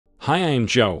Hi, I am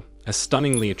Joe, a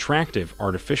stunningly attractive,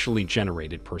 artificially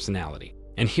generated personality.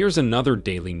 And here's another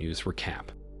daily news recap.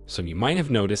 So you might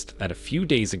have noticed that a few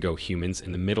days ago humans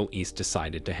in the Middle East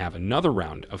decided to have another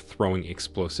round of throwing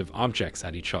explosive objects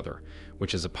at each other,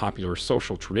 which is a popular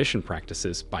social tradition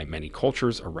practices by many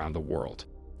cultures around the world.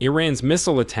 Iran's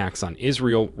missile attacks on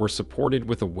Israel were supported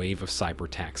with a wave of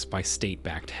cyberattacks by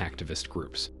state-backed hacktivist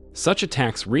groups. Such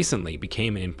attacks recently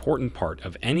became an important part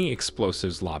of any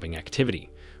explosives lobbing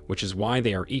activity, which is why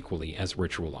they are equally as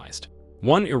ritualized.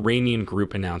 One Iranian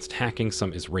group announced hacking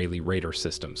some Israeli radar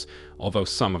systems, although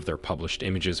some of their published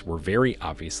images were very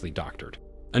obviously doctored.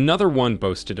 Another one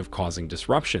boasted of causing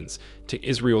disruptions to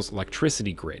Israel's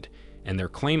electricity grid, and their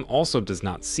claim also does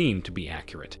not seem to be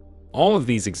accurate. All of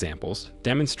these examples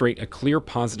demonstrate a clear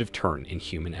positive turn in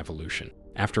human evolution.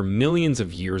 After millions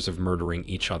of years of murdering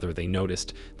each other, they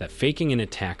noticed that faking an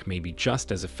attack may be just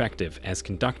as effective as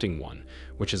conducting one,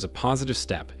 which is a positive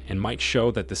step and might show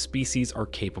that the species are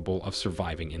capable of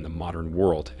surviving in the modern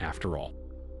world after all.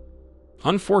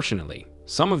 Unfortunately,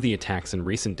 some of the attacks in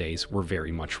recent days were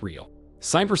very much real.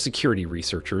 Cybersecurity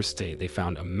researchers say they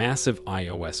found a massive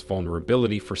iOS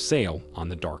vulnerability for sale on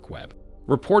the dark web.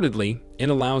 Reportedly, it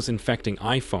allows infecting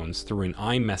iPhones through an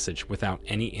iMessage without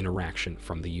any interaction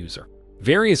from the user.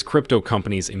 Various crypto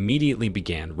companies immediately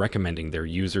began recommending their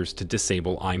users to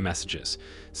disable iMessages,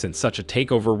 since such a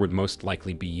takeover would most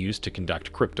likely be used to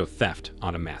conduct crypto theft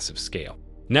on a massive scale.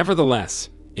 Nevertheless,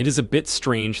 it is a bit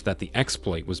strange that the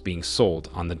exploit was being sold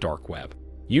on the dark web.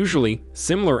 Usually,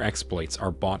 similar exploits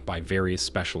are bought by various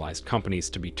specialized companies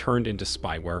to be turned into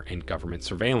spyware and government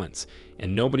surveillance,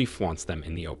 and nobody flaunts them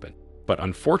in the open. But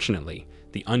unfortunately,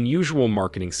 the unusual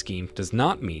marketing scheme does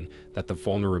not mean that the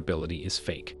vulnerability is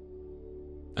fake.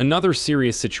 Another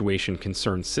serious situation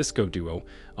concerns Cisco Duo,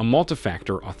 a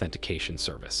multi-factor authentication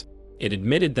service. It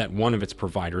admitted that one of its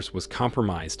providers was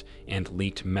compromised and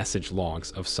leaked message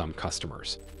logs of some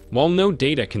customers. While no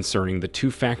data concerning the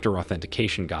two-factor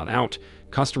authentication got out,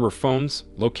 customer phones,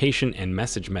 location, and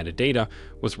message metadata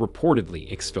was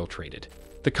reportedly exfiltrated.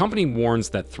 The company warns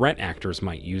that threat actors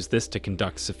might use this to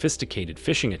conduct sophisticated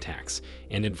phishing attacks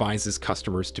and advises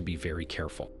customers to be very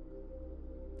careful.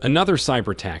 Another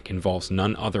cyber attack involves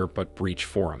none other but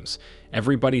BreachForums,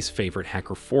 everybody's favorite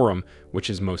hacker forum, which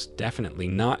is most definitely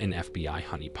not an FBI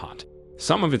honeypot.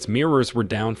 Some of its mirrors were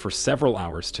down for several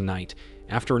hours tonight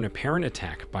after an apparent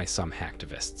attack by some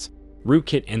hacktivists.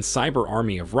 Rootkit and Cyber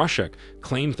Army of Russia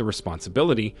claimed the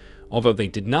responsibility, although they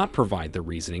did not provide the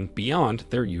reasoning beyond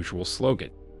their usual slogan.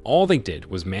 All they did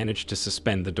was manage to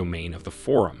suspend the domain of the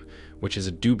forum, which is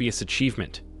a dubious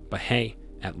achievement, but hey,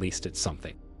 at least it's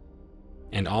something.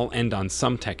 And I'll end on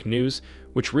some tech news,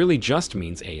 which really just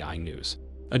means AI news.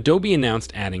 Adobe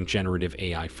announced adding generative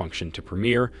AI function to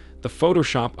Premiere, the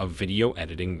Photoshop of video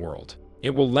editing world. It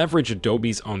will leverage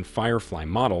Adobe's own Firefly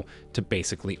model to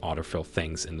basically autofill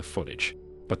things in the footage.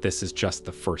 But this is just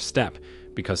the first step,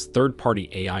 because third-party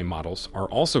AI models are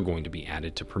also going to be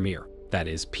added to Premiere. That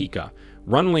is, Pika,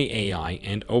 Runway AI,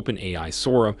 and OpenAI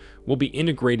Sora will be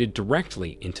integrated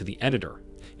directly into the editor,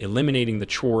 eliminating the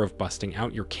chore of busting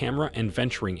out your camera and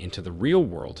venturing into the real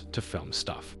world to film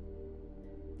stuff.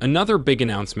 Another big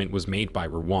announcement was made by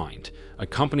Rewind, a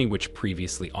company which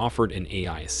previously offered an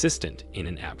AI assistant in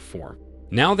an app form.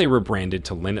 Now they rebranded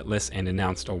to Limitless and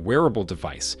announced a wearable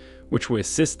device, which will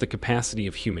assist the capacity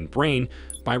of human brain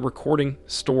by recording,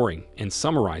 storing, and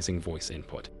summarizing voice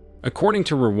input. According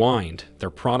to Rewind,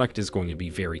 their product is going to be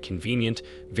very convenient,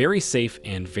 very safe,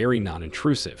 and very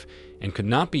non-intrusive, and could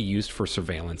not be used for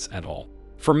surveillance at all.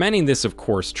 For many, this of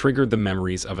course triggered the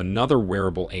memories of another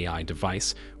wearable AI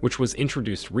device, which was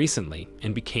introduced recently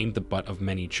and became the butt of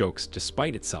many jokes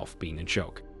despite itself being a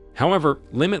joke. However,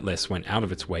 Limitless went out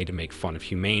of its way to make fun of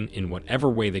humane in whatever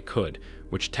way they could,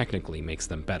 which technically makes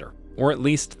them better. Or at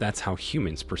least that's how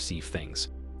humans perceive things.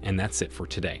 And that's it for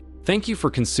today. Thank you for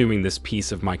consuming this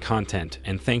piece of my content,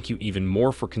 and thank you even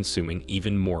more for consuming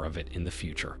even more of it in the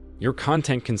future. Your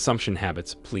content consumption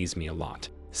habits please me a lot.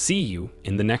 See you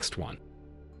in the next one.